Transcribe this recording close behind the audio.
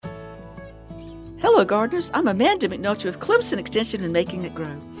Hello gardeners, I'm Amanda McNulty with Clemson Extension and Making It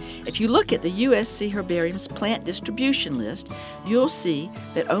Grow. If you look at the USC Herbarium's plant distribution list, you'll see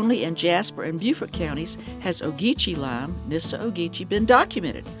that only in Jasper and Beaufort Counties has Ogeechee lime, Nyssa ogeechee, been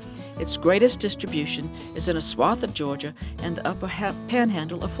documented. Its greatest distribution is in a swath of Georgia and the upper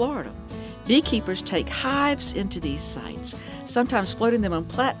panhandle of Florida. Beekeepers take hives into these sites, sometimes floating them on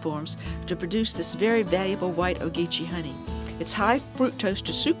platforms to produce this very valuable white Ogeechee honey. Its high fructose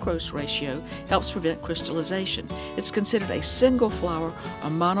to sucrose ratio helps prevent crystallization. It's considered a single flower or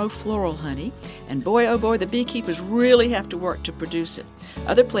monofloral honey, and boy oh boy, the beekeepers really have to work to produce it.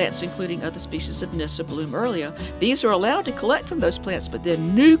 Other plants, including other species of Nyssa, bloom earlier. Bees are allowed to collect from those plants, but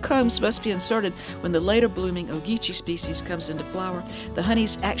then new combs must be inserted when the later blooming Ogeechee species comes into flower. The honey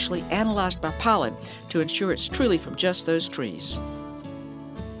is actually analyzed by pollen to ensure it's truly from just those trees.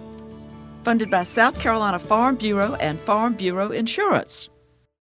 Funded by South Carolina Farm Bureau and Farm Bureau Insurance.